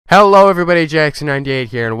Hello everybody, Jackson98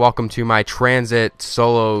 here, and welcome to my Transit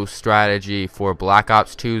solo strategy for Black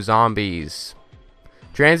Ops 2 Zombies.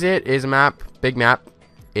 Transit is a map, big map.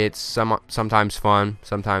 It's sometimes fun,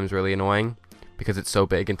 sometimes really annoying, because it's so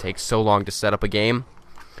big and takes so long to set up a game.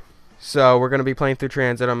 So we're going to be playing through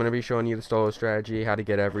Transit. I'm going to be showing you the solo strategy, how to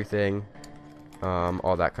get everything,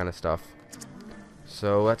 all that kind of stuff.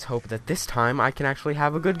 So let's hope that this time I can actually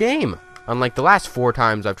have a good game. Unlike the last 4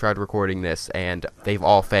 times I've tried recording this, and they've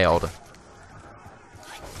all failed.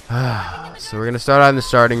 So we're going to start out in the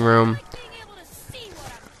starting room.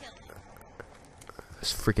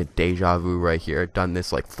 This freaking deja vu right here. I've done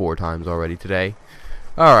this like 4 times already today.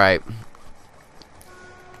 Alright.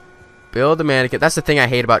 Build the mannequin. That's the thing I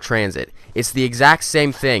hate about Transit. It's the exact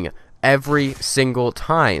same thing every single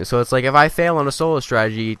time. So it's like if I fail on a solo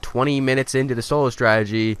strategy, 20 minutes into the solo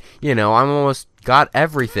strategy, you know, I'm almost got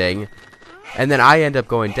everything. And then I end up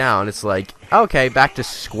going down. It's like, okay, back to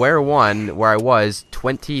square one where I was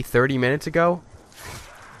 20-30 minutes ago.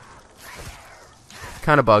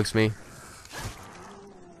 Kind of bugs me.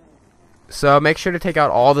 So make sure to take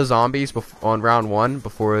out all the zombies on round 1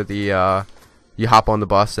 before the you hop on the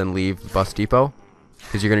bus and leave the bus depot,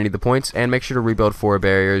 because you're going to need the points. And make sure to rebuild 4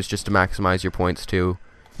 barriers just to maximize your points too.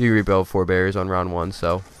 You rebuild 4 barriers on round 1,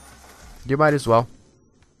 so you might as well.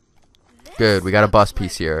 Good, we got a bus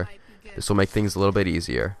piece here. This will make things a little bit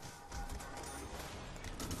easier.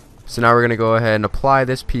 So now we're going to go ahead and apply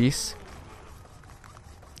this piece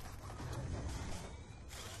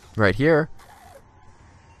right here.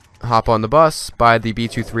 Hop on the bus, buy the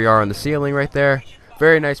B23R on the ceiling right there.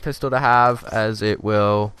 Very nice pistol to have, as it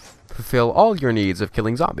will fulfill all your needs of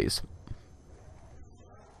killing zombies.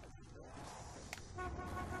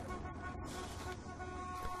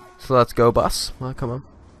 So let's go, bus. Well, come on.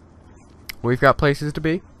 We've got places to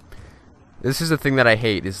be. This is the thing that I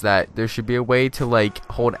hate, is that there should be a way to like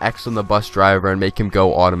hold X on the bus driver and make him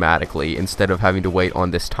go automatically instead of having to wait on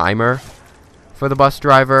this timer for the bus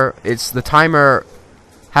driver. It's the timer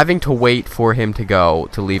having to wait for him to go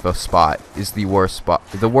to leave a spot is the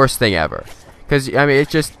worst thing ever. Because I mean,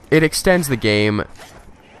 it extends the game.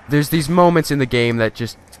 There's these moments in the game that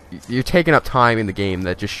just you're taking up time in the game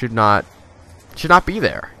that just should not be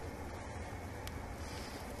there.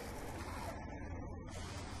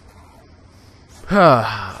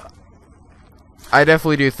 I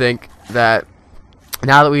definitely do think that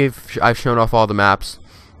now that I've shown off all the maps,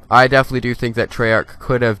 I definitely do think that Treyarch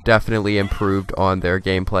could have definitely improved on their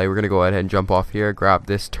gameplay. We're gonna go ahead and jump off here, grab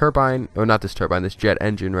this turbine, or not this turbine, this jet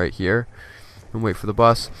engine right here, and wait for the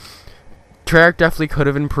bus. Treyarch definitely could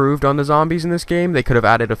have improved on the zombies in this game. They could have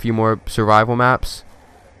added a few more survival maps,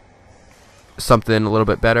 something a little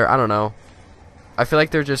bit better. I don't know. I feel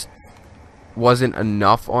like there just wasn't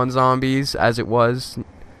enough on zombies as it was,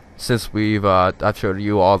 since I've showed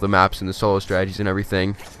you all the maps and the solo strategies and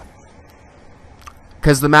everything.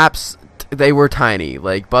 Because the maps, they were tiny.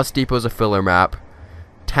 Like Bus Depot is a filler map.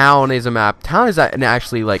 Town is a map. Town is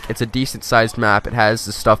actually like, it's a decent sized map. It has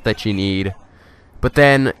the stuff that you need. But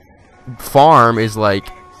then Farm is like,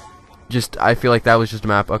 just, I feel like that was just a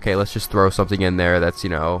map. Okay, let's just throw something in there that's, you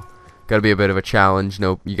know, gotta be a bit of a challenge.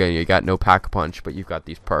 No, you got no pack punch, but you've got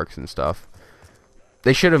these perks and stuff.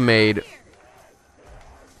 They should have made,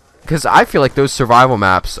 because I feel like those survival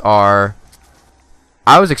maps are,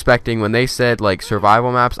 I was expecting, when they said like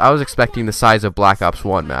survival maps, I was expecting the size of Black Ops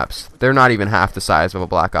 1 maps. They're not even half the size of a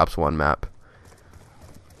Black Ops 1 map.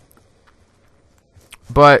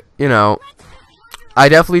 But, you know, I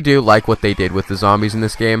definitely do like what they did with the zombies in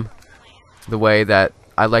this game. The way that,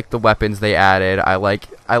 I like the weapons they added. I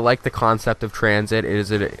like the concept of Transit.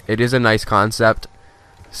 It is a nice concept.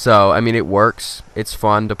 So, I mean, it works. It's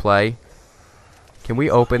fun to play. Can we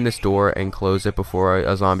open this door and close it before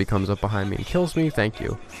a zombie comes up behind me and kills me? Thank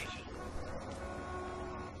you.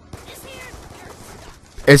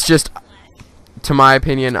 It's just, to my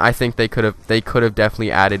opinion, I think they could have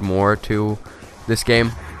definitely added more to this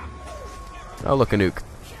game. Oh, look, a nuke.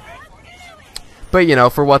 But you know,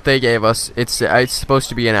 for what they gave us, it's supposed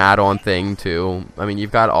to be an add-on thing too. I mean, you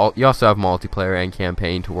also have multiplayer and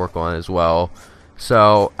campaign to work on as well.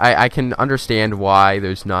 So, I can understand why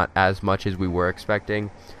there's not as much as we were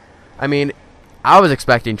expecting. I mean, I was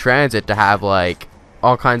expecting Transit to have, like,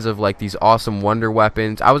 all kinds of, like, these awesome wonder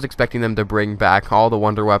weapons. I was expecting them to bring back all the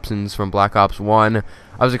wonder weapons from Black Ops 1.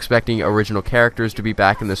 I was expecting original characters to be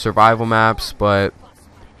back in the survival maps, but,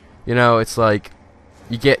 you know, it's like,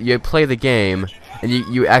 you play the game, and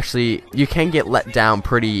you can get let down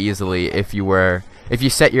pretty easily if you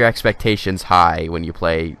set your expectations high when you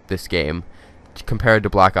play this game, compared to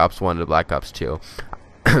Black Ops 1 to Black Ops 2.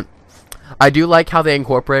 I do like how they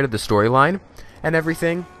incorporated the storyline and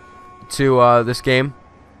everything. to this game.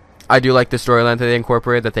 I do like the storyline that they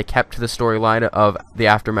incorporated, that they kept to the storyline of the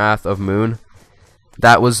aftermath of Moon.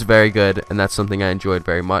 That was very good, and that's something I enjoyed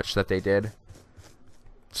very much that they did.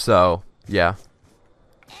 So, yeah.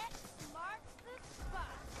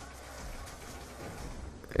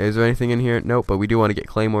 Is there anything in here? Nope, but we do want to get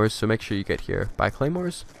claymores, so make sure you get here. Buy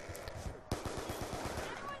claymores.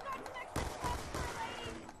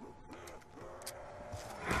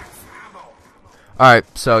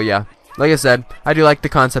 Alright, so yeah. Like I said, I do like the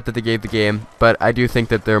concept that they gave the game, but I do think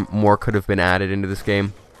that there more could have been added into this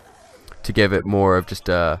game to give it more of just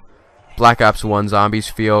a Black Ops 1 Zombies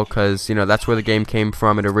feel, because, you know, that's where the game came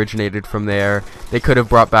from. It originated from there. They could have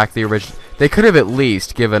brought back the original. They could have at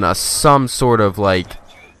least given us some sort of, like,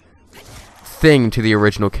 thing to the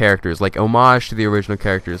original characters, like homage to the original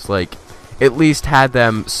characters, like at least had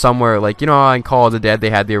them somewhere, like, you know, in Call of the Dead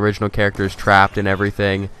they had the original characters trapped and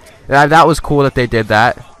everything. That was cool that they did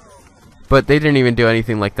that, but they didn't even do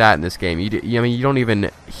anything like that in this game. I mean, you don't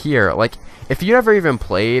even hear, like, if you never even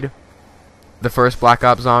played the first Black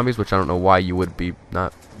Ops Zombies, which I don't know why you would be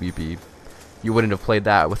you wouldn't have played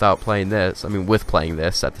that without playing this. I mean, with playing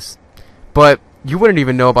this at this, but you wouldn't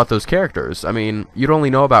even know about those characters. I mean, you'd only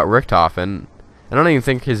know about Richthofen. I don't even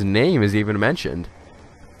think his name is even mentioned.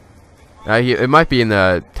 It might be in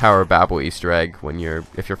the Tower of Babel Easter egg when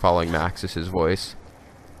if you're following Maxis's voice.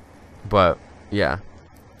 But yeah,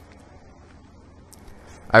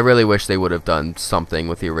 I really wish they would have done something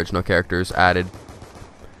with the original characters added,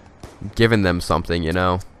 given them something, you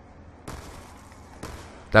know.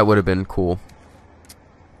 That would have been cool.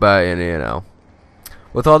 But you know,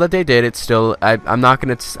 with all that they did, it's still. I'm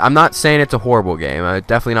not saying it's a horrible game. I'm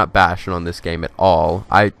definitely not bashing on this game at all.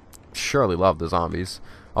 I surely love the zombies.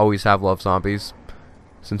 Always have loved zombies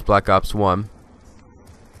since Black Ops 1.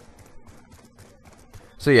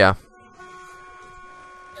 So yeah.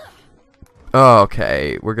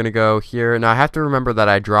 Okay, we're gonna go here. Now I have to remember that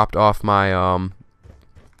I dropped off my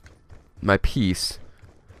my piece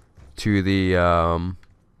to the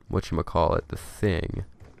whatchamacallit, the thing.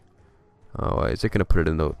 Oh, is it gonna put it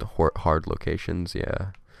in the hard locations?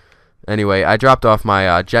 Yeah. Anyway, I dropped off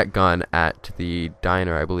my jet gun at the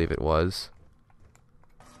diner, I believe it was.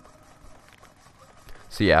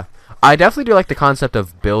 So yeah, I definitely do like the concept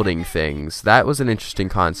of building things. That was an interesting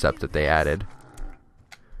concept that they added.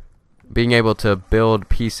 Being able to build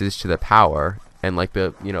pieces to the power and, like,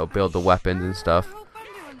 build the weapons and stuff.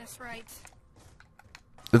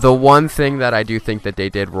 The one thing that I do think that they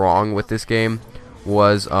did wrong with this game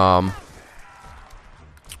was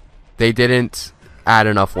they didn't add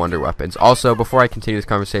enough wonder weapons. Also, before I continue this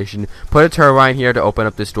conversation, put a turbine here to open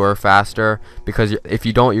up this door faster, because if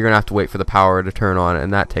you don't, you're gonna have to wait for the power to turn on,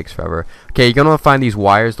 and that takes forever. Okay, you're gonna find these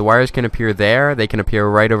wires. The wires can appear there, they can appear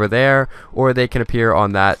right over there, or they can appear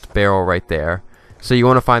on that barrel right there. So you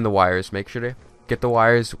want to find the wires. Make sure to get the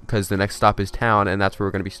wires, because the next stop is town, and that's where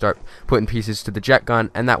we're gonna start putting pieces to the jet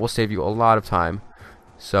gun, and that will save you a lot of time.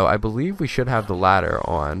 So I believe we should have the ladder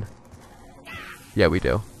on. Yeah, we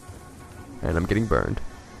do. And I'm getting burned.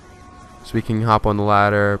 So we can hop on the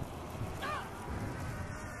ladder,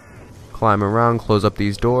 climb around, close up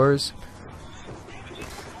these doors.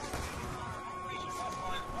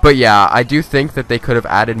 But yeah, I do think that they could have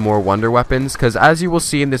added more wonder weapons, because as you will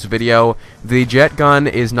see in this video, the jet gun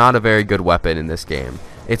is not a very good weapon in this game.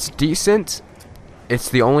 It's decent, it's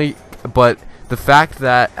the only, but the fact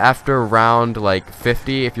that after round like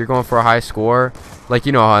 50, if you're going for a high score, like,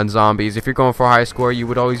 you know how in zombies, if you're going for a high score, you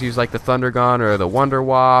would always use like the thunder gun or the wonder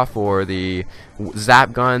waff or the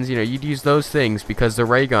zap guns. You know, you'd use those things because the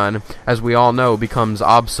ray gun, as we all know, becomes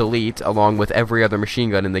obsolete along with every other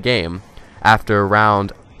machine gun in the game. After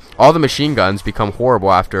round, all the machine guns become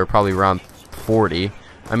horrible after probably round 40.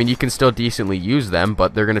 I mean, you can still decently use them,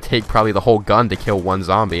 but they're going to take probably the whole gun to kill one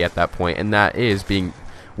zombie at that point, and that is being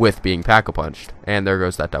pack-a-punched. And there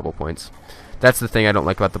goes that double points. That's the thing I don't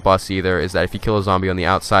like about the bus either, is that if you kill a zombie on the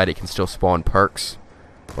outside, it can still spawn perks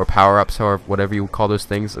or power-ups, or whatever you call those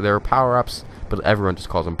things. There are power-ups, but everyone just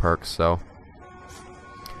calls them perks. So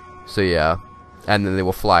yeah, and then they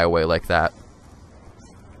will fly away like that.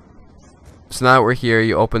 So now that we're here,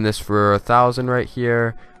 you open this for 1,000 right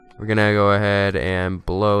here. We're gonna go ahead and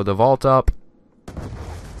blow the vault up.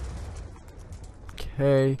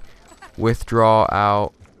 Okay, withdraw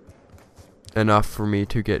out enough for me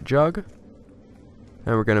to get Jug.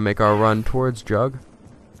 And we're gonna make our run towards Jug.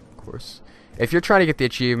 Of course, if you're trying to get the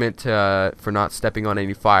achievement for not stepping on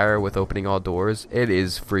any fire with opening all doors, it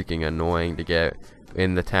is freaking annoying to get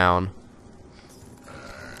in the town.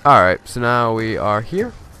 Alright, so now we are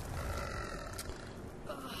here.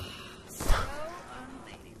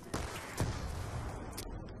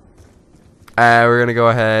 We're gonna go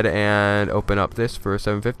ahead and open up this for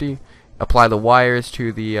 750. Apply the wires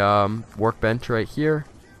to the workbench right here.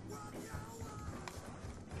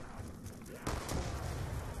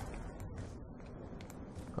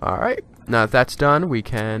 Alright, now that that's done, we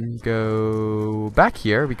can go back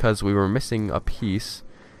here because we were missing a piece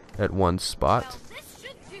at one spot.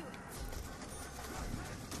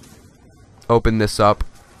 Open this up,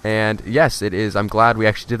 and yes, it is. I'm glad we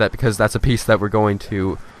actually did that because that's a piece that we're going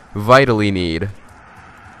to vitally need.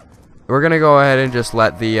 We're gonna go ahead and just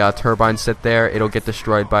let the turbine sit there. It'll get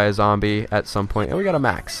destroyed by a zombie at some point, and we got a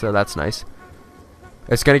max, so that's nice.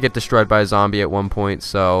 It's gonna get destroyed by a zombie at one point,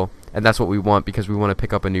 so, and that's what we want because we want to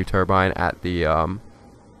pick up a new turbine at the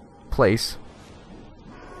place.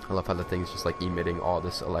 I love how the thing's just like emitting all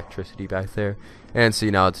this electricity back there. And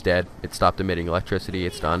see, now it's dead. It stopped emitting electricity.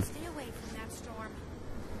 It's done.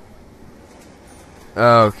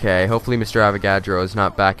 Okay, hopefully Mr. Avogadro is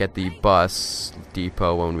not back at the bus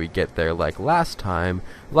depot when we get there like last time.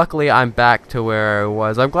 Luckily, I'm back to where I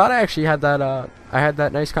was. I'm glad I actually had that I had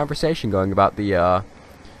that nice conversation going about the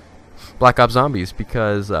Black Ops Zombies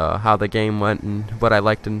because how the game went and what I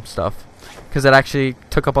liked and stuff. Because it actually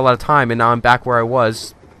took up a lot of time, and now I'm back where I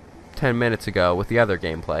was 10 minutes ago with the other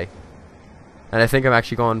gameplay. And I think I'm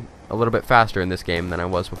actually going a little bit faster in this game than I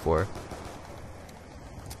was before.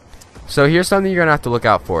 So here's something you're going to have to look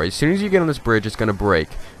out for. As soon as you get on this bridge, it's going to break.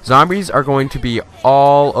 Zombies are going to be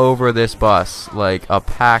all over this bus, like a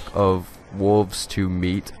pack of wolves to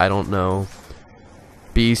meat. I don't know.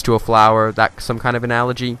 Bees to a flower, that's some kind of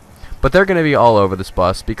analogy. But they're going to be all over this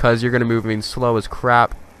bus because you're going to be moving slow as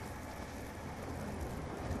crap.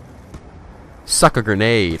 Suck a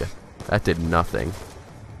grenade. That did nothing.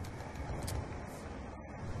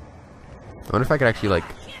 I wonder if I could actually, like,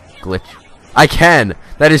 glitch. I can!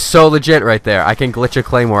 That is so legit right there. I can glitch a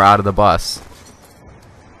claymore out of the bus.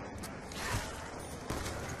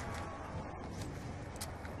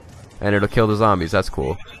 And it'll kill the zombies. That's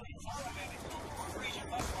cool.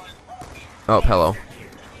 Oh, hello.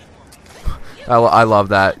 I love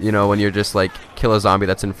that. You know, when you're just, like, kill a zombie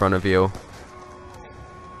that's in front of you.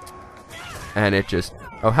 And it just...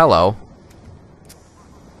 Oh, hello.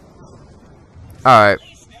 Alright.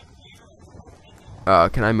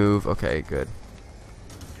 Can I move? Okay, good.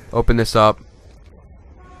 Open this up.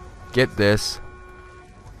 Get this.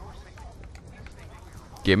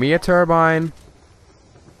 Give me a turbine.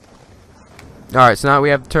 Alright, so now we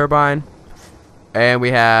have the turbine. And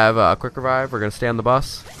we have a quick revive. We're going to stay on the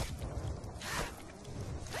bus.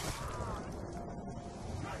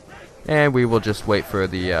 And we will just wait for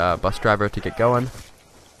the bus driver to get going.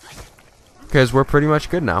 Because we're pretty much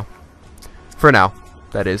good now. For now,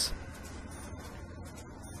 that is.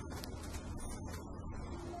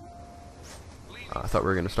 I thought we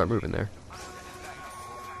were going to start moving there.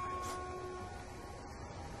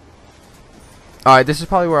 Alright, this is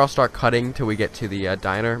probably where I'll start cutting till we get to the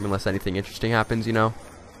diner, unless anything interesting happens, you know.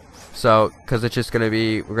 So, because it's just going to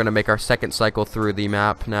be, we're going to make our second cycle through the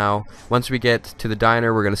map now. Once we get to the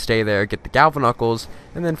diner, we're going to stay there, get the Galvanuckles,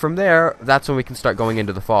 and then from there, that's when we can start going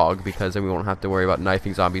into the fog, because then we won't have to worry about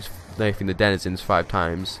knifing zombies, knifing the denizens 5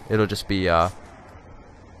 times. It'll just be, you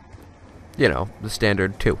know, the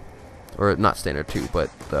standard 2. Or not standard 2,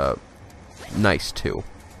 but the nice 2.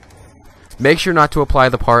 Make sure not to apply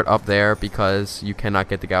the part up there, because you cannot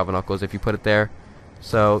get the Galvanuckles if you put it there.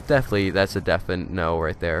 So, definitely, that's a definite no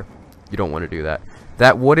right there. You don't want to do that.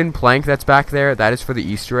 That wooden plank that's back there, that is for the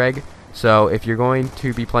Easter egg. So, if you're going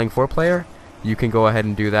to be playing 4-player, you can go ahead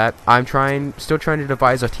and do that. I'm still trying to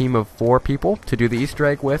devise a team of 4 people to do the Easter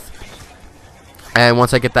egg with. And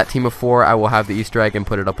once I get that team of 4, I will have the Easter egg and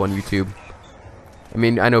put it up on YouTube. I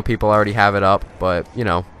mean, I know people already have it up, but, you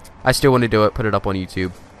know, I still want to do it, put it up on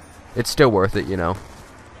YouTube. It's still worth it, you know.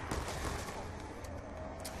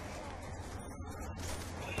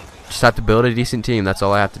 Just have to build a decent team, that's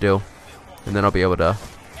all I have to do. And then I'll be able to...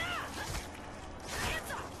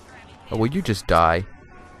 Oh, will you just die?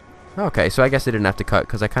 Okay, so I guess I didn't have to cut,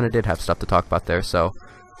 because I kind of did have stuff to talk about there, so...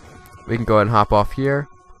 We can go ahead and hop off here.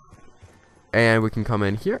 And we can come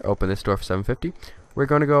in here, open this door for 750. We're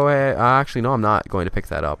going to go ahead... actually, no, I'm not going to pick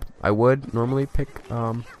that up. I would normally pick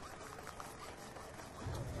up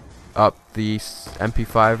the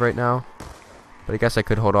MP5 right now. But I guess I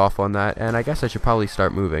could hold off on that. And I guess I should probably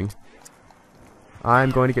start moving.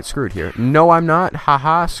 I'm going to get screwed here. No, I'm not.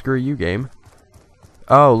 Haha, screw you, game.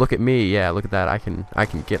 Oh, look at me. Yeah, look at that. I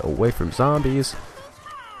can get away from zombies.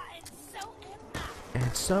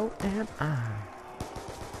 And so am I.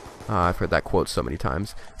 I've heard that quote so many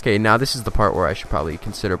times. Okay, now this is the part where I should probably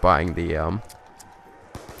consider buying the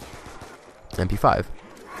MP5.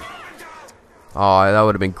 Oh, that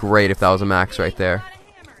would have been great if that was a max right there.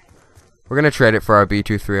 We're going to trade it for our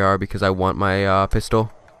B23R because I want my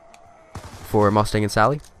pistol for Mustang and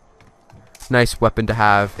Sally. Nice weapon to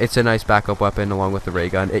have. It's a nice backup weapon along with the ray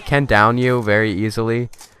gun. It can down you very easily,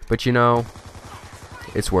 but you know,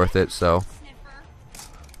 it's worth it, so.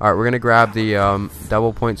 Alright, we're going to grab the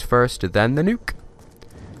double points first, then the nuke.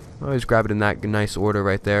 Always grab it in that nice order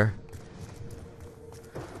right there.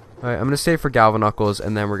 Alright, I'm going to save for Galvanuckles,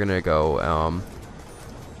 and then we're going to go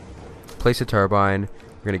place a turbine.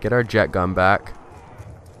 We're going to get our jet gun back.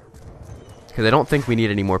 Because I don't think we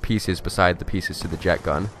need any more pieces beside the pieces to the jet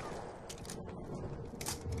gun.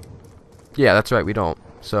 Yeah, that's right, we don't.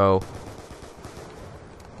 So...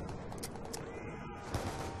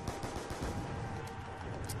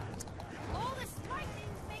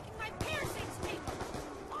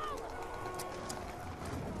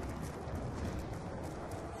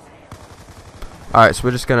 Alright, so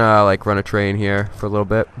we're just gonna like run a train here for a little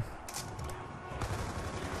bit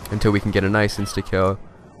until we can get a nice insta-kill.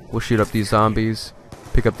 We'll shoot up these zombies,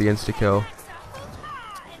 pick up the insta-kill.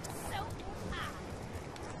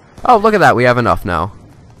 Oh, look at that, we have enough now.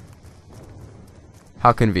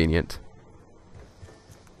 How convenient.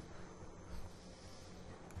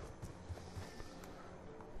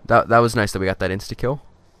 That was nice that we got that insta-kill.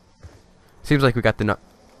 Seems like we got the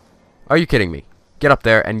Are you kidding me? Get up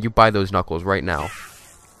there and you buy those knuckles right now.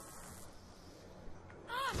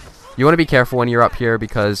 You want to be careful when you're up here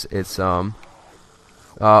because it's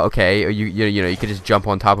okay, you know you could just jump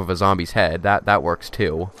on top of a zombie's head. That works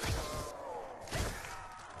too.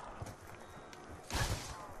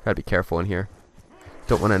 Gotta be careful in here.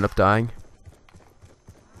 Don't want to end up dying.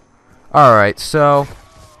 Alright, so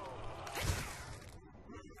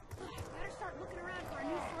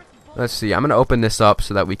let's see. I'm gonna open this up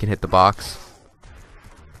so that we can hit the box.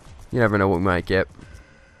 You never know what we might get.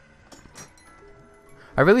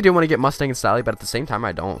 I really do want to get Mustang and Sally, but at the same time,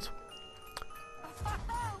 I don't.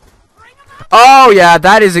 Oh, yeah,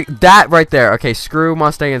 that right there. Okay, screw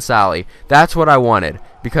Mustang and Sally. That's what I wanted.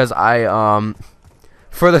 Because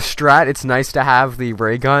for the strat, it's nice to have the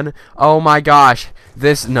ray gun. Oh my gosh.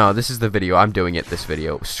 This is the video. I'm doing it this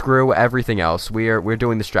video. Screw everything else. We're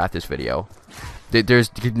doing the strat this video. There's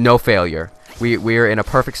no failure. We're in a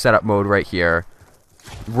perfect setup mode right here.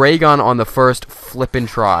 Ray gun on the first flippin'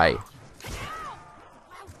 try.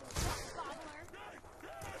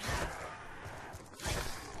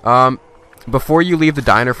 Before you leave the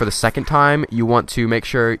diner for the second time, you want to make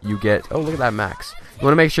sure you get... Oh, look at that max. You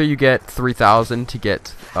want to make sure you get 3,000 to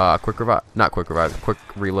get quick revive. Not quick revive. Quick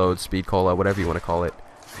reload, speed cola, whatever you want to call it.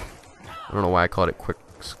 I don't know why I called it quick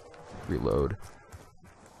reload.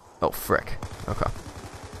 Oh, frick. Okay.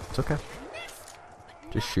 It's okay.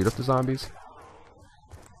 Just shoot up the zombies.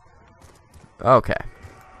 Okay.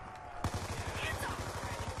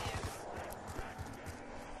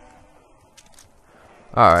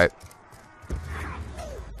 Alright.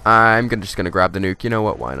 I'm just gonna grab the nuke. You know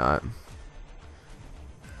what? Why not?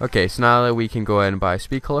 Okay, so now that we can go ahead and buy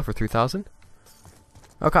speed cola for 3,000.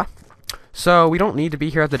 Okay. So we don't need to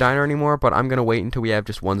be here at the diner anymore, but I'm gonna wait until we have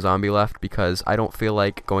just one zombie left because I don't feel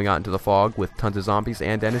like going out into the fog with tons of zombies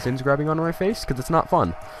and denizens grabbing onto my face because it's not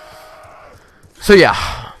fun. So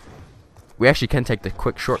yeah. We actually can take the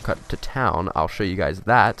quick shortcut to town. I'll show you guys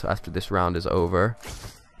that after this round is over.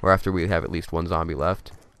 Or after we have at least one zombie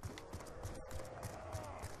left.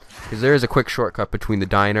 Because there is a quick shortcut between the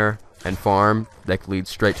diner and farm that leads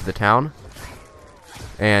straight to the town.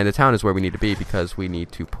 And the town is where we need to be because we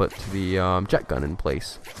need to put the jet gun in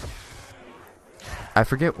place. I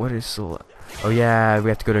forget what is... Oh yeah, we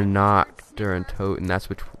have to go to Noctur and Toten. That's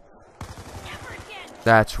which...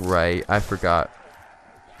 That's right, I forgot.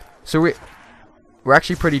 So we're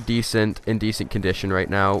actually pretty in decent condition right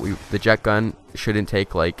now. The jet gun shouldn't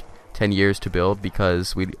take like 10 years to build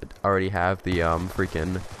because we already have the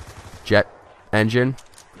freaking jet engine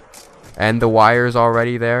and the wires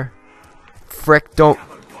already there. Frick, don't.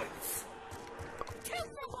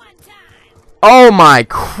 Oh my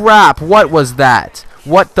crap, what was that?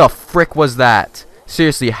 What the frick was that?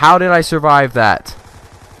 Seriously, how did I survive that?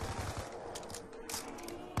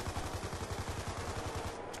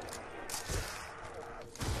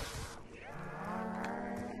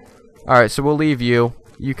 Alright, so we'll leave you.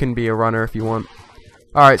 You can be a runner if you want.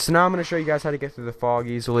 Alright, so now I'm going to show you guys how to get through the fog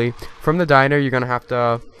easily. From the diner, you're going to have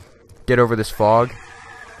to get over this fog.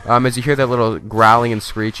 As you hear that little growling and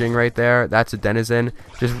screeching right there, that's a denizen.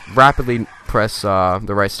 Just rapidly press the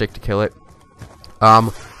right stick to kill it.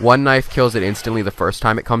 One knife kills it instantly the first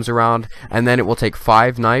time it comes around, and then it will take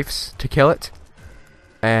 5 knives to kill it.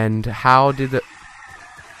 And how did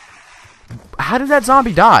that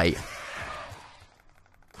zombie die?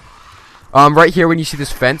 Right here when you see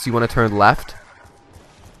this fence, you want to turn left.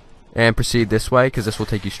 And proceed this way, because this will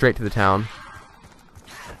take you straight to the town.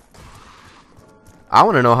 I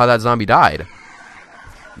want to know how that zombie died.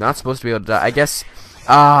 Not supposed to be able to die. I guess,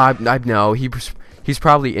 I know. He's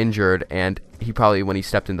probably injured, and he probably, when he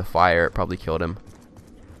stepped in the fire, it probably killed him.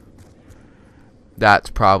 That's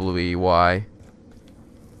probably why.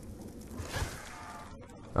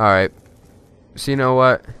 Alright. So you know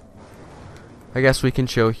what? I guess we can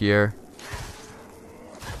chill here.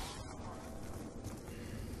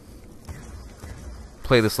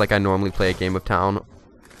 Play this like I normally play a game of town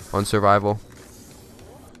on survival.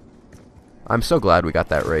 I'm so glad we got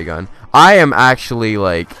that ray gun. I am actually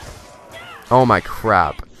like, oh my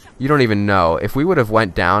crap. You don't even know. If we would have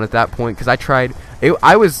went down at that point, because I tried,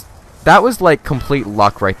 that was like complete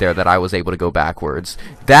luck right there that I was able to go backwards.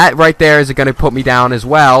 That right there is going to put me down as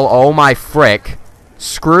well. Oh my frick.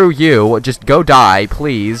 Screw you. Just go die,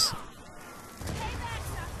 please.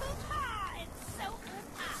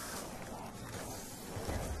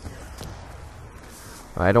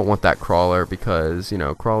 I don't want that crawler because, you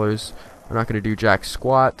know, crawlers are not going to do jack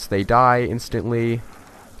squats. They die instantly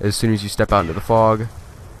as soon as you step out into the fog.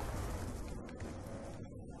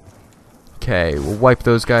 Okay, we'll wipe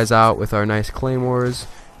those guys out with our nice claymores,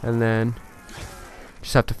 and then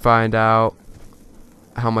just have to find out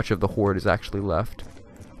how much of the horde is actually left.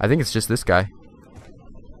 I think it's just this guy.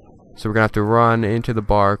 So we're going to have to run into the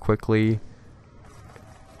bar quickly.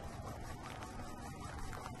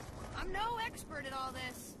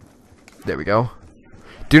 There we go.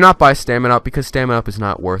 Do not buy stamina up because stamina up is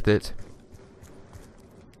not worth it.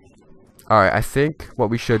 Alright, I think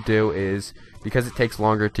what we should do is, because it takes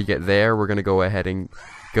longer to get there, we're going to go ahead and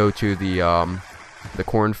go to the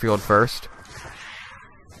cornfield first.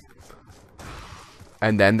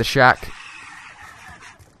 And then the shack.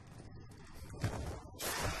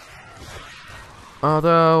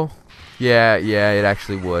 Although, yeah, it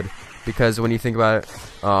actually would. Because when you think about it,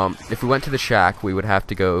 if we went to the shack, we would have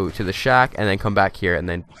to go to the shack and then come back here and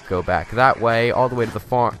then go back that way, all the way to the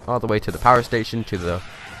farm, all the way to the power station, to the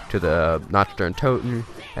Notchturn Totem,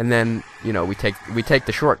 and then, you know, we take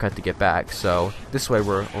the shortcut to get back. So this way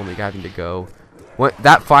we're only having to go.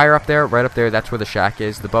 That fire up there, right up there, that's where the shack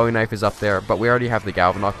is. The Bowie knife is up there, but we already have the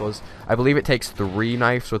Galvanuckles. I believe it takes 3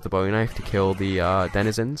 knives with the Bowie knife to kill the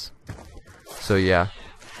denizens. So yeah.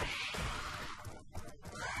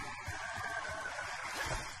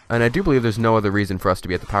 And I do believe there's no other reason for us to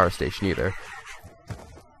be at the power station either.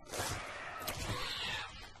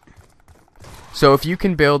 So if you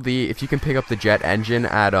can pick up the jet engine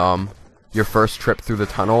at your first trip through the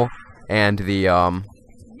tunnel, and the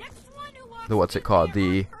what's it called,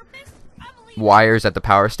 the wires at the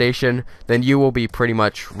power station, then you will be pretty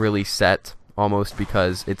much really set almost,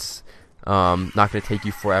 because it's not going to take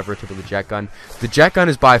you forever to build the jet gun. The jet gun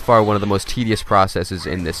is by far one of the most tedious processes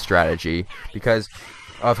in this strategy because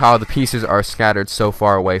of how the pieces are scattered so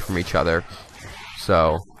far away from each other.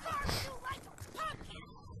 So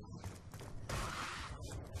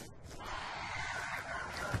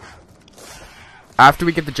after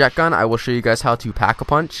we get the jet gun, I will show you guys how to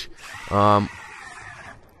pack-a-punch. I'm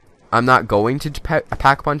not going to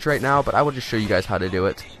pack-a-punch right now, but I will just show you guys how to do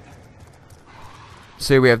it.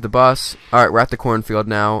 So here we have the bus. Alright, we're at the cornfield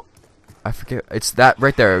now. I forget, it's that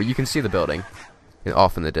right there. You can see the building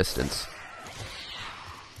off in the distance.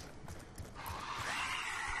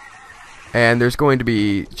 And there's going to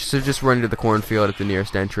be, so just run into the cornfield at the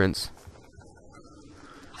nearest entrance.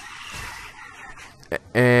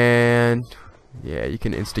 And yeah, you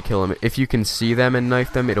can insta-kill them. If you can see them and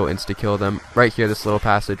knife them, it'll insta-kill them. Right here, this little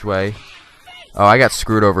passageway. Oh, I got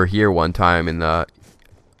screwed over here one time in the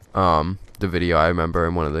video, I remember,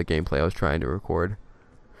 in one of the gameplay I was trying to record.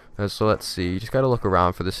 So let's see, you just gotta look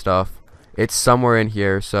around for this stuff. It's somewhere in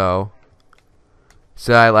here, so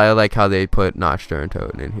I like how they put Notchturn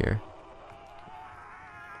Totem in here.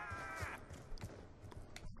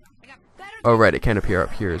 Oh right, it can appear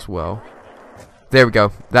up here as well. There we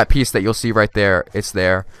go. That piece that you'll see right there, it's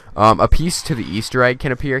there. A piece to the Easter egg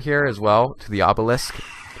can appear here as well, to the obelisk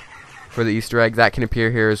for the Easter egg. That can appear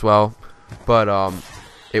here as well, but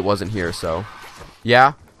it wasn't here, so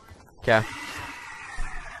yeah. Okay.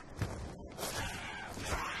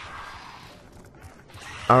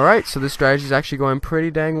 Alright, so this strategy is actually going pretty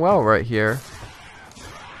dang well right here.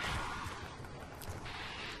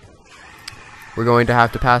 We're going to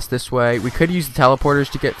have to pass this way. We could use the teleporters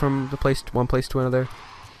to get from one place to another,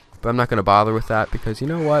 but I'm not going to bother with that because, you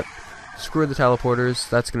know what? Screw the teleporters.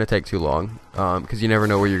 That's going to take too long because you never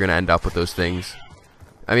know where you're going to end up with those things.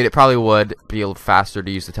 I mean, it probably would be a little faster to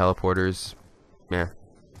use the teleporters. Yeah.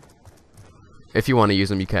 If you want to use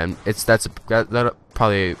them, you can. That's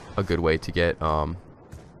probably a good way to get from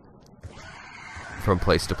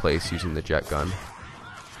place to place using the jet gun.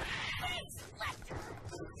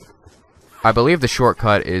 I believe the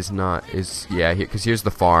shortcut is yeah, because here's the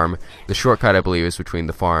farm. The shortcut, I believe, is between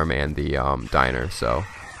the farm and the diner. So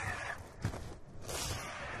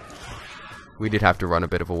we did have to run a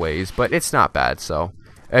bit of a ways, but it's not bad. So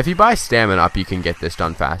if you buy stamina up, you can get this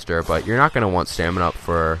done faster. But you're not going to want stamina up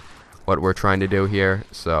for what we're trying to do here.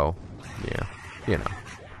 So yeah, you know.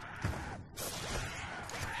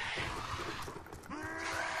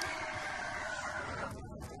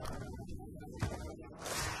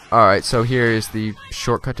 Alright, so here is the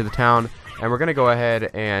shortcut to the town, and we're going to go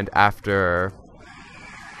ahead and after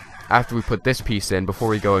we put this piece in, before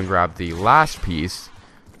we go and grab the last piece,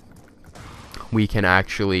 we can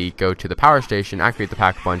actually go to the power station, activate the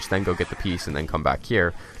Pack-a-Punch, then go get the piece, and then come back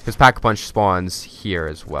here, because Pack-a-Punch spawns here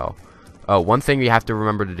as well. Oh, one thing you have to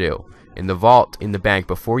remember to do, in the vault, in the bank,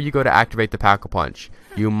 before you go to activate the Pack-a-Punch,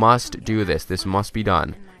 you must do this. This must be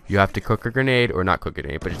done. You have to cook a grenade, or not cook a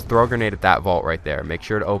grenade, but just throw a grenade at that vault right there. Make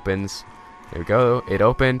sure it opens. There we go. It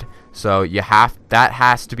opened. So that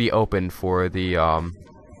has to be opened for the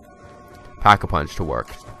Pack-a-Punch to work.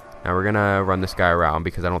 Now we're gonna run this guy around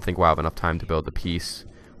because I don't think we'll have enough time to build the piece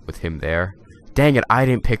with him there. Dang it! I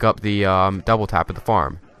didn't pick up the double tap at the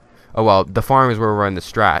farm. Oh well, the farm is where we're running the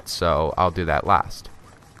strat, so I'll do that last.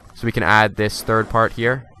 So we can add this third part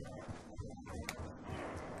here.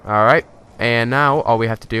 All right. And now all we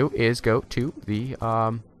have to do is go to the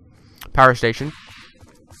power station.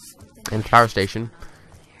 And the power station,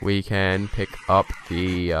 we can pick up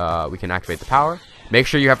the, we can activate the power. Make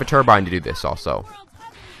sure you have a turbine to do this also.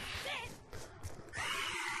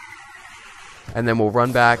 And then we'll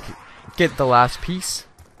run back, get the last piece,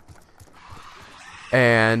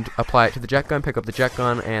 and apply it to the jet gun, pick up the jet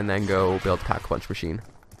gun, and then go build the Pack-a-Punch machine.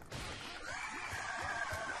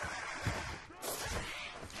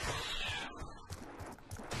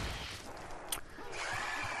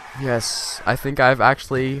 Yes, I think I've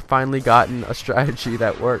actually finally gotten a strategy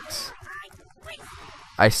that works.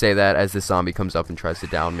 I say that as this zombie comes up and tries to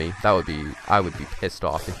down me. I would be pissed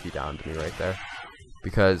off if he downed me right there.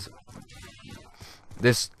 Because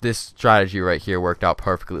this strategy right here worked out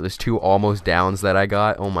perfectly. There's 2 almost downs that I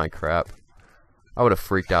got. Oh my crap. I would have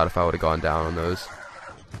freaked out if I would have gone down on those.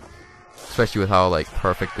 Especially with how like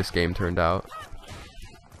perfect this game turned out.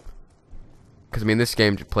 Because I mean this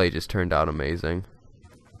gameplay just turned out amazing.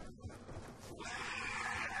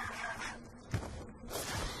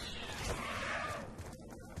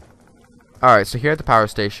 Alright, so here at the power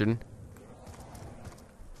station,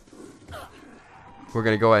 we're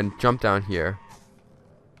going to go ahead and jump down here.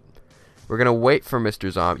 We're going to wait for Mr.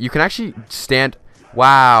 Zombie. You can actually stand...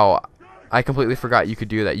 Wow! I completely forgot you could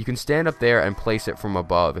do that. You can stand up there and place it from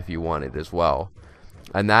above if you wanted as well.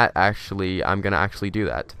 And that actually... I'm going to actually do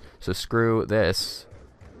that. So screw this.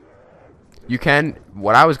 You can...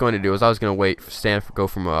 What I was going to do is I was going to go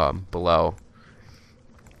from below.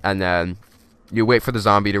 And then... You wait for the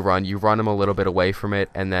zombie to run, you run him a little bit away from it,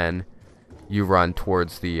 and then you run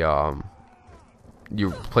towards the,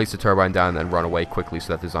 you place the turbine down and then run away quickly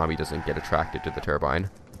so that the zombie doesn't get attracted to the turbine.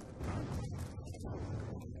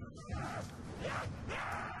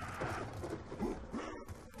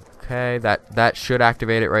 Okay, that should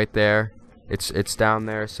activate it right there. It's down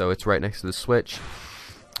there, so it's right next to the switch.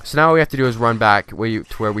 So now what we have to do is run back to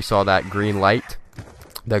where we saw that green light,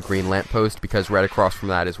 that green lamppost, because right across from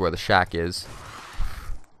that is where the shack is.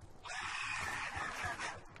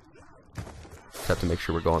 Just have to make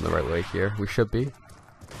sure we're going the right way here. We should be.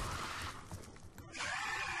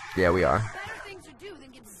 Yeah, we are.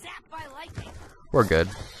 We're good.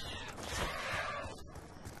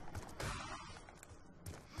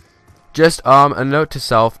 Just a note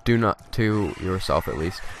to yourself at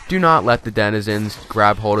least. Do not let the denizens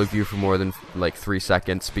grab hold of you for more than like 3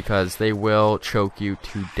 seconds because they will choke you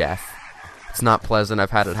to death. It's not pleasant.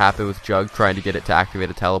 I've had it happen with Jug trying to get it to activate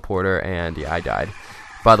a teleporter, and yeah, I died.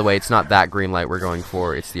 By the way, it's not that green light we're going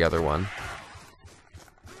for, it's the other one.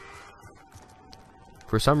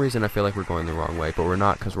 For some reason I feel like we're going the wrong way, but we're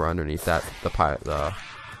not because we're underneath that the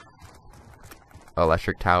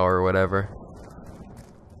electric tower or whatever.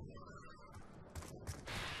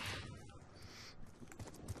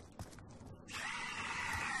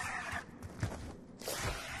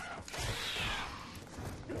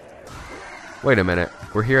 Wait a minute,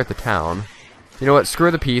 we're here at the town. You know what,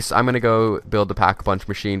 screw the piece, I'm gonna go build the Pack-a-Punch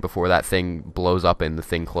machine before that thing blows up and the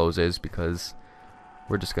thing closes, because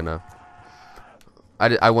we're just gonna...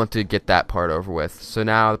 I want to get that part over with. So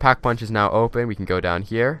now the Pack-a-Punch is now open, we can go down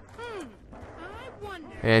here.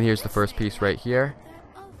 And here's the first piece right here.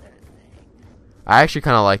 I actually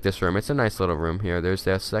kind of like this room. It's a nice little room here. There's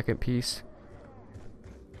the second piece.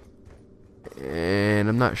 And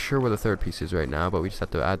I'm not sure where the third piece is right now, but we just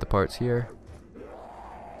have to add the parts here.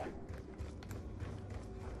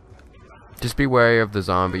 Just be wary of the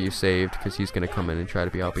zombie you saved, because he's going to come in and try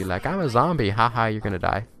to be like, I'm a zombie, haha, you're going to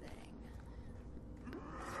die.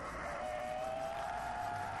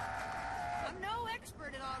 I'm no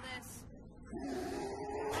expert at all this.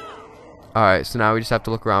 Alright, so now we just have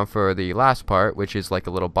to look around for the last part, which is like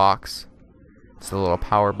a little box. It's a little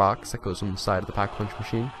power box that goes on the side of the pack punch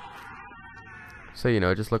machine. So, you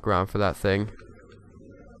know, just look around for that thing.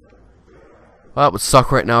 Well, that would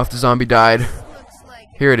suck right now if the zombie died.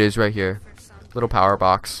 Here it is right here. Little power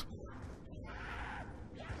box.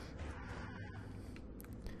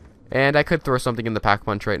 And I could throw something in the pack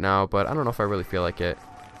punch right now, but I don't know if I really feel like it.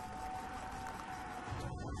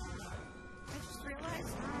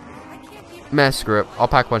 Meh, screw it. I'll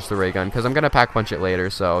pack punch the ray gun, because I'm going to pack punch it later,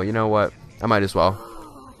 so you know what? I might as well.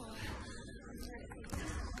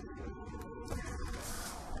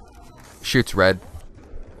 Shoots red.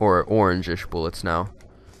 Or orangish bullets now.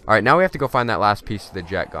 Alright, now we have to go find that last piece of the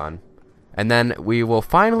jet gun. And then we will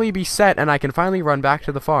finally be set, and I can finally run back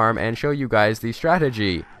to the farm and show you guys the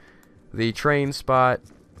strategy. The train spot.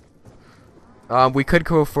 We could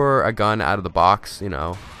go for a gun out of the box, you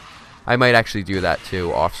know. I might actually do that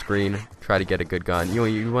too, off screen. Try to get a good gun.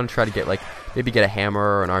 You want to try to get, like, maybe get a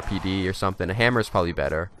hammer or an RPD or something. A hammer is probably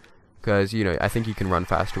better. Because, you know, I think you can run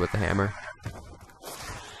faster with the hammer.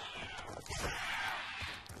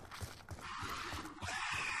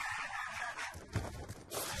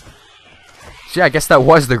 So yeah, I guess that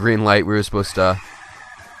was the green light we were supposed to...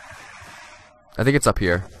 I think it's up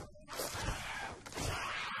here.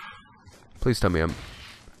 Please tell me I'm...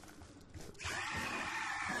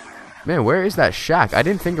 Man, where is that shack? I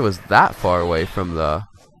didn't think it was that far away from the...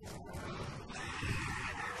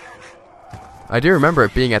 I do remember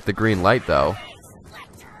it being at the green light, though.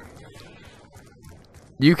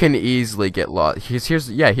 You can easily get lost. Here's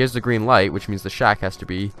the green light, which means the shack has to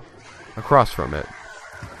be across from it.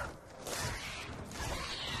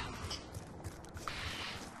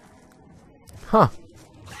 Huh.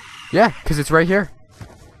 Yeah, because it's right here.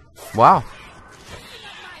 Wow.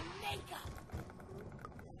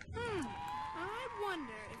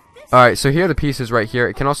 Alright, so here are the pieces right here.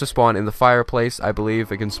 It can also spawn in the fireplace. I believe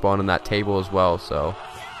it can spawn in that table as well, so...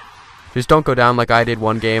 Just don't go down like I did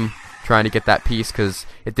one game, trying to get that piece, because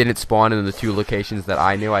it didn't spawn in the two locations that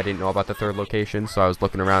I knew. I didn't know about the third location, so I was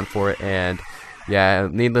looking around for it, and... Yeah,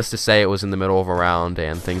 needless to say, it was in the middle of a round,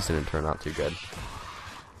 and things didn't turn out too good.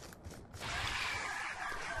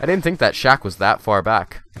 I didn't think that shack was that far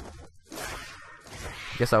back.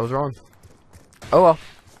 Guess I was wrong. Oh well.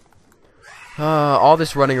 All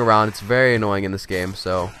this running around, it's very annoying in this game,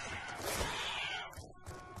 so...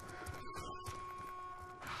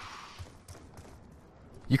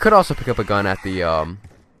 You could also pick up a gun at the,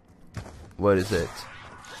 what is it?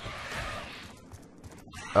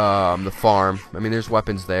 The farm. I mean, there's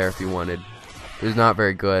weapons there if you wanted. It's not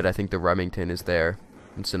very good. I think the Remington is there.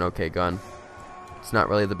 It's an okay gun. It's not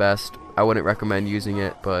really the best. I wouldn't recommend using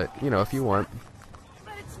it, but, you know, if you want.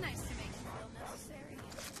 But it's nice to make you feel necessary.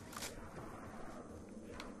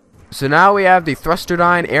 So now we have the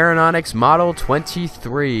Thrusterdyne Aeronautics Model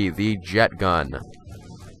 23, the jet gun.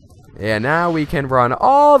 And now we can run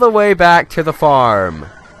all the way back to the farm.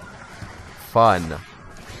 Fun.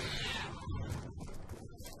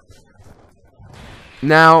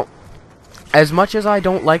 Now, as much as I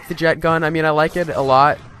don't like the jet gun, I mean, I like it a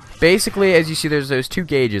lot. Basically, as you see, there's two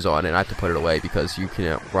gauges on it. I have to put it away because you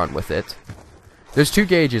can't run with it. There's two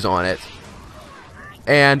gauges on it.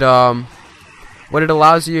 And, what it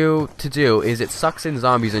allows you to do is it sucks in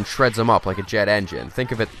zombies and shreds them up like a jet engine.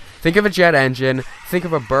 Think of a jet engine, think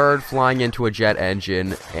of a bird flying into a jet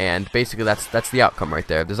engine, and basically that's the outcome right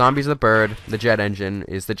there. The zombie's the bird, the jet engine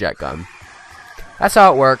is the jet gun. That's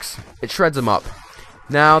how it works. It shreds them up.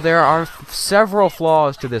 Now, there are several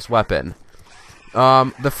flaws to this weapon.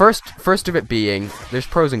 The first of it being, there's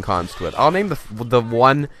pros and cons to it. I'll name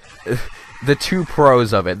the two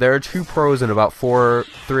pros of it. There are two pros and about 3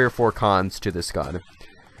 or 4 cons to this gun.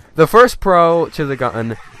 The first pro to the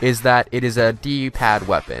gun is that it is a D-pad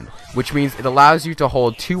weapon, which means it allows you to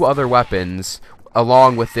hold 2 other weapons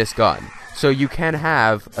along with this gun. So you can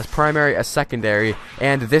have a primary, a secondary,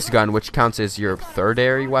 and this gun, which counts as your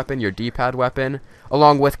thirdary weapon, your D-pad weapon,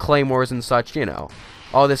 along with claymores and such, you know.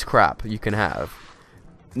 All this crap you can have.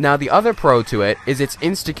 Now, the other pro to it is it's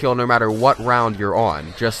insta-kill no matter what round you're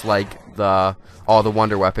on, just like all the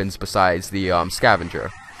wonder weapons besides the scavenger.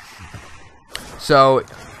 So,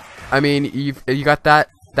 I mean, you got that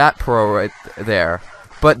pro right there.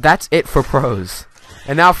 But that's it for pros.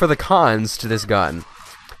 And now for the cons to this gun.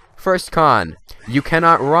 First con, you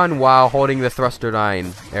cannot run while holding the Thruster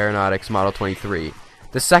 9 Aeronautics Model 23.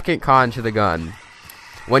 The second con to the gun,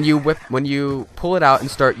 when you pull it out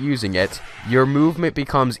and start using it, your movement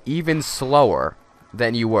becomes even slower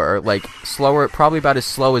than you were. Like, slower, probably about as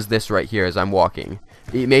slow as this right here as I'm walking.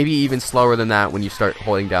 Maybe even slower than that when you start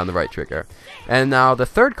holding down the right trigger. And now the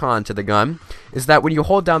third con to the gun is that when you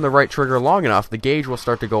hold down the right trigger long enough, the gauge will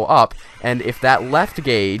start to go up, and if that left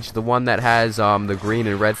gauge, the one that has the green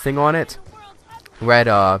and red thing on it, red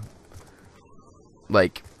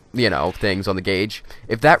like, you know, things on the gauge,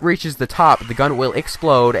 if that reaches the top, the gun will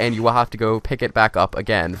explode and you will have to go pick it back up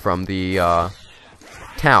again from the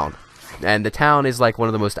town. And the town is like one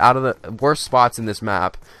of the most out of the worst spots in this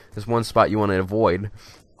map. There's one spot you want to avoid,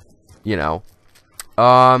 you know.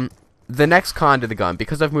 The next con to the gun,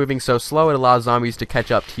 because of moving so slow, it allows zombies to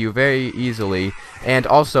catch up to you very easily, and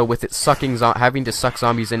also with it having to suck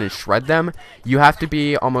zombies in and shred them, you have to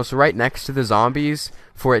be almost right next to the zombies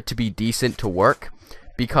for it to be decent to work.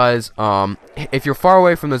 Because if you're far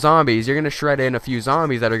away from the zombies, you're going to shred in a few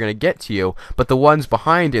zombies that are going to get to you, but the ones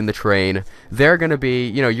behind in the train, they're going to be,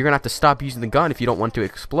 you know, you're going to have to stop using the gun if you don't want to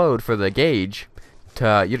explode for the gauge,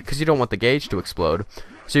 because you don't want the gauge to explode,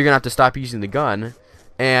 so you're going to have to stop using the gun.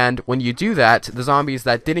 And when you do that, the zombies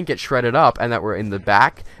that didn't get shredded up and that were in the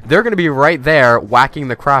back, they're going to be right there whacking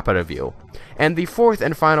the crap out of you. And the fourth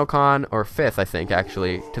and final con, or fifth I think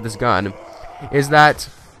actually, to this gun, is that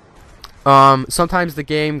sometimes the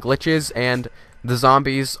game glitches and the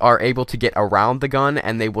zombies are able to get around the gun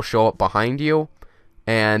and they will show up behind you.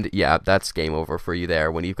 And yeah, that's game over for you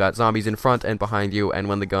there when you've got zombies in front and behind you, and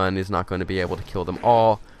when the gun is not going to be able to kill them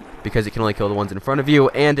all because it can only kill the ones in front of you,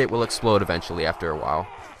 and it will explode eventually after a while.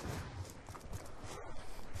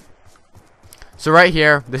 So right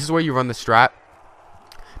here, this is where you run the strat.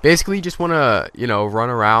 Basically, you just want to, you know,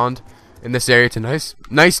 run around in this area. It's a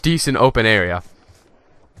nice decent open area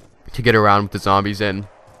to get around with the zombies in.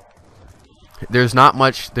 There's not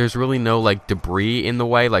much, there's really no like debris in the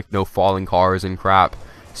way, like no falling cars and crap,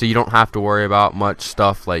 so you don't have to worry about much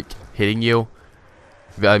stuff like hitting you.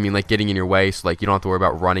 I mean, like getting in your way, so like you don't have to worry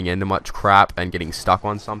about running into much crap and getting stuck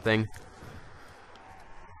on something.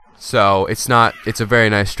 So it's a very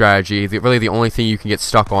nice strategy. Really the only thing you can get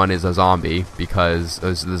stuck on is a zombie, because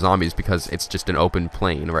the zombies, because it's just an open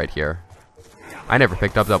plain right here. I never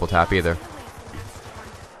picked up double tap either.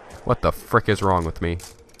 What the frick is wrong with me?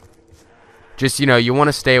 Just, you know, you want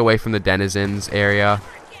to stay away from the denizens area.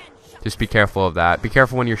 Just be careful of that. Be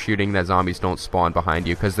careful when you're shooting that zombies don't spawn behind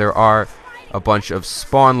you, because there are a bunch of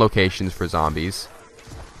spawn locations for zombies.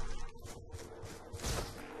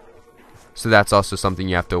 So that's also something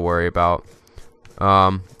you have to worry about.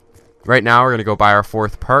 Right now we're going to go buy our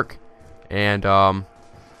fourth perk, and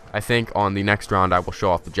I think on the next round I will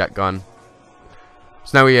show off the jet gun.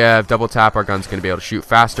 So now we have double tap. Our gun's going to be able to shoot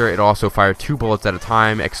faster. It also fires 2 bullets at a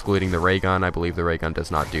time, excluding the ray gun. I believe the ray gun does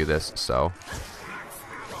not do this, so.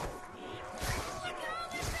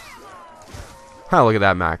 Oh, look at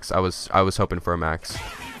that max. I was hoping for a max.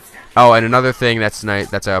 Oh, and another thing that's nice,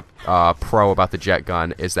 that's a pro about the jet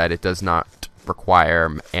gun, is that it does not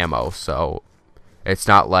require ammo. So it's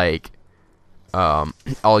not like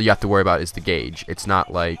all you have to worry about is the gauge. It's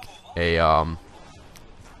not like a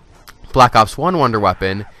Black Ops 1 Wonder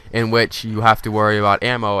Weapon, in which you have to worry about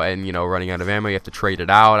ammo, and, you know, running out of ammo, you have to trade it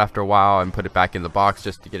out after a while and put it back in the box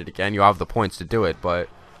just to get it again. You have the points to do it, but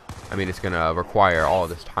I mean, it's going to require all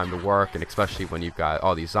this time to work, and especially when you've got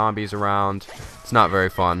all these zombies around, it's not very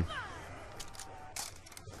fun.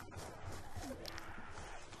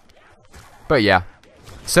 But yeah,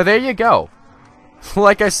 so there you go.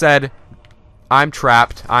 Like I said, I'm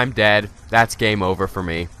trapped, I'm dead, that's game over for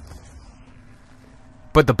me.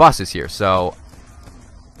 But the bus is here, so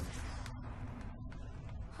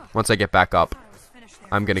once I get back up,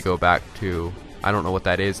 I'm going to go back to, I don't know what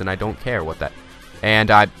that is, and I don't care what that, and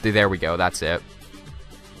there we go, that's it.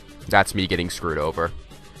 That's me getting screwed over.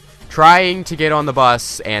 Trying to get on the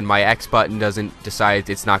bus, and my X button decides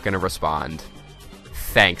it's not going to respond.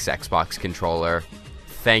 Thanks, Xbox controller.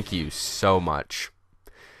 Thank you so much.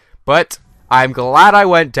 But I'm glad I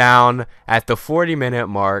went down at the 40-minute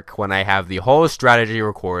mark when I have the whole strategy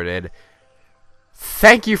recorded.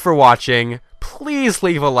 Thank you for watching. Please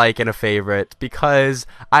leave a like and a favorite, because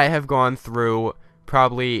I have gone through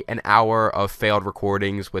probably an hour of failed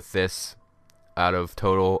recordings with this, out of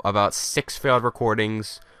total about 6 failed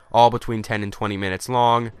recordings, all between 10 and 20 minutes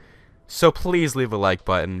long. So please leave a like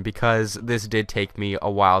button, because this did take me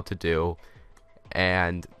a while to do,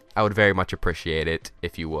 and I would very much appreciate it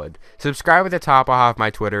if you would. Subscribe at the top. I'll have my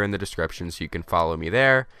Twitter in the description so you can follow me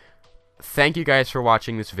there. Thank you guys for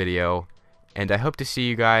watching this video, and I hope to see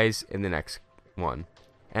you guys in the next one.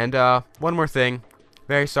 And one more thing.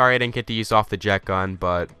 Very sorry I didn't get to use off the jet gun,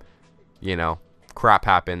 but, you know, crap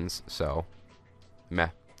happens, so meh.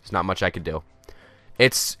 There's not much I could do.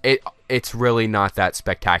 It's really not that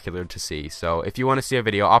spectacular to see. So if you want to see a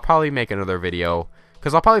video, I'll probably make another video,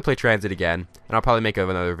 because I'll probably play Transit again, and I'll probably make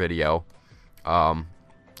another video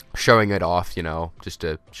showing it off, you know, just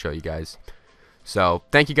to show you guys. So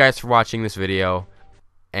thank you guys for watching this video,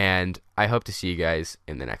 and I hope to see you guys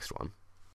in the next one.